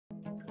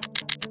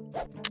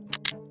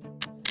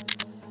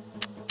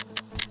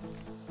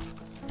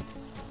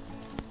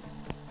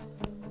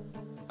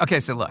Okay,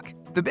 so look,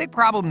 the big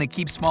problem that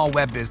keeps small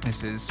web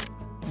businesses,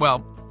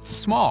 well,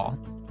 small,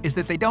 is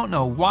that they don't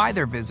know why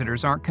their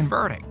visitors aren't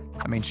converting.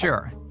 I mean,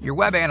 sure, your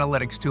web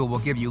analytics tool will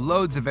give you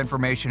loads of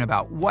information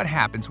about what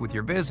happens with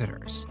your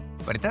visitors,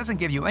 but it doesn't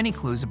give you any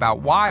clues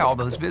about why all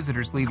those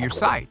visitors leave your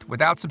site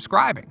without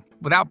subscribing,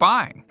 without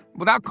buying,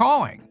 without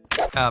calling.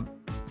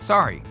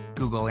 Sorry,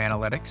 Google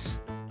Analytics.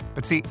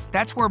 But see,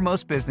 that's where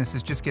most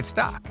businesses just get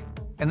stuck,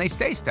 and they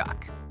stay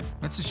stuck.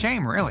 It's a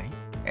shame, really.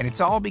 And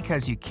it's all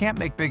because you can't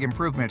make big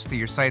improvements to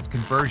your site's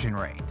conversion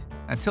rate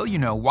until you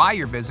know why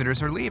your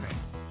visitors are leaving,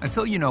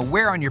 until you know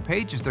where on your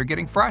pages they're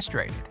getting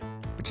frustrated.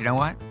 But you know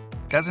what?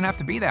 It doesn't have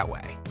to be that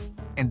way.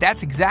 And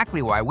that's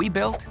exactly why we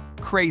built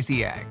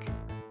Crazy Egg.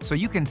 So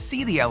you can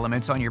see the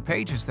elements on your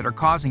pages that are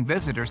causing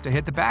visitors to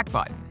hit the back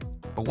button.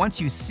 But once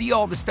you see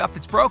all the stuff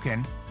that's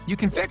broken, you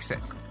can fix it.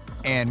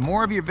 And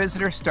more of your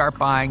visitors start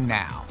buying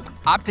now,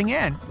 opting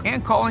in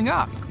and calling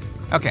up.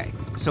 Okay,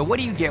 so what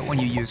do you get when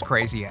you use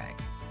Crazy Egg?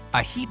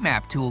 A heat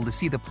map tool to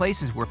see the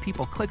places where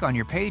people click on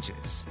your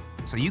pages,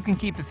 so you can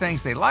keep the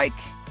things they like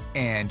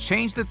and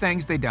change the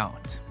things they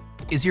don't.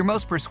 Is your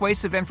most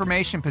persuasive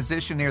information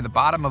positioned near the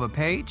bottom of a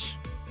page?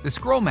 The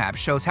scroll map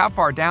shows how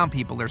far down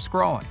people are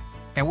scrolling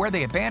and where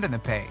they abandon the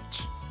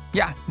page.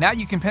 Yeah, now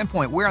you can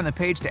pinpoint where on the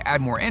page to add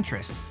more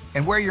interest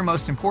and where your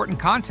most important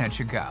content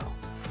should go.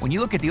 When you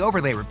look at the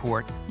overlay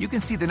report, you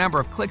can see the number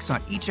of clicks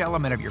on each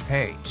element of your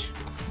page.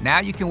 Now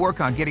you can work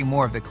on getting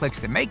more of the clicks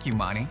that make you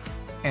money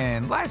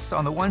and less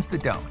on the ones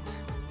that don't.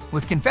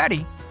 With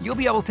Confetti, you'll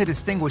be able to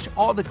distinguish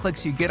all the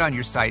clicks you get on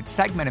your site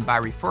segmented by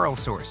referral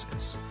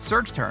sources,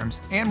 search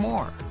terms, and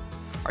more.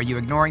 Are you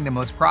ignoring the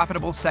most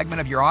profitable segment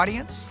of your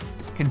audience?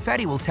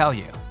 Confetti will tell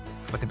you.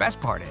 But the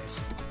best part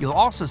is, you'll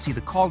also see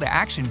the call to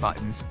action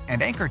buttons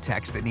and anchor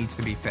text that needs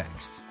to be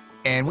fixed.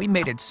 And we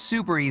made it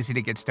super easy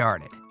to get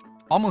started.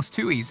 Almost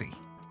too easy.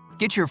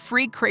 Get your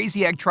free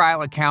Crazy Egg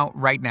trial account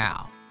right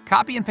now.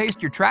 Copy and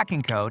paste your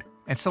tracking code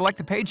and select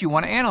the page you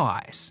want to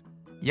analyze.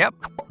 Yep,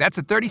 that's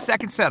a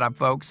 30-second setup,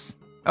 folks.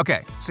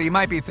 Okay, so you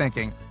might be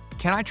thinking,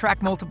 can I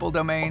track multiple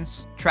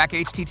domains, track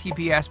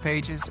HTTPS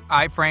pages,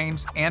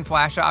 iframes, and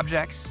Flash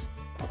objects?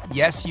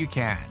 Yes, you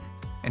can.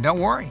 And don't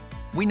worry,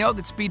 we know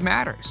that speed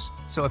matters.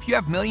 So if you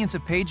have millions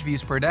of page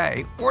views per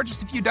day, or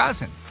just a few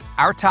dozen,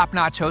 our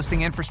top-notch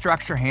hosting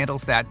infrastructure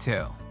handles that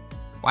too.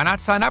 Why not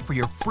sign up for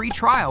your free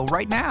trial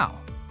right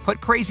now? Put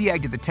Crazy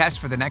Egg to the test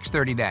for the next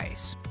 30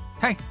 days.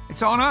 Hey,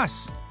 it's on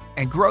us.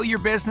 And grow your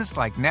business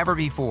like never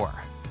before.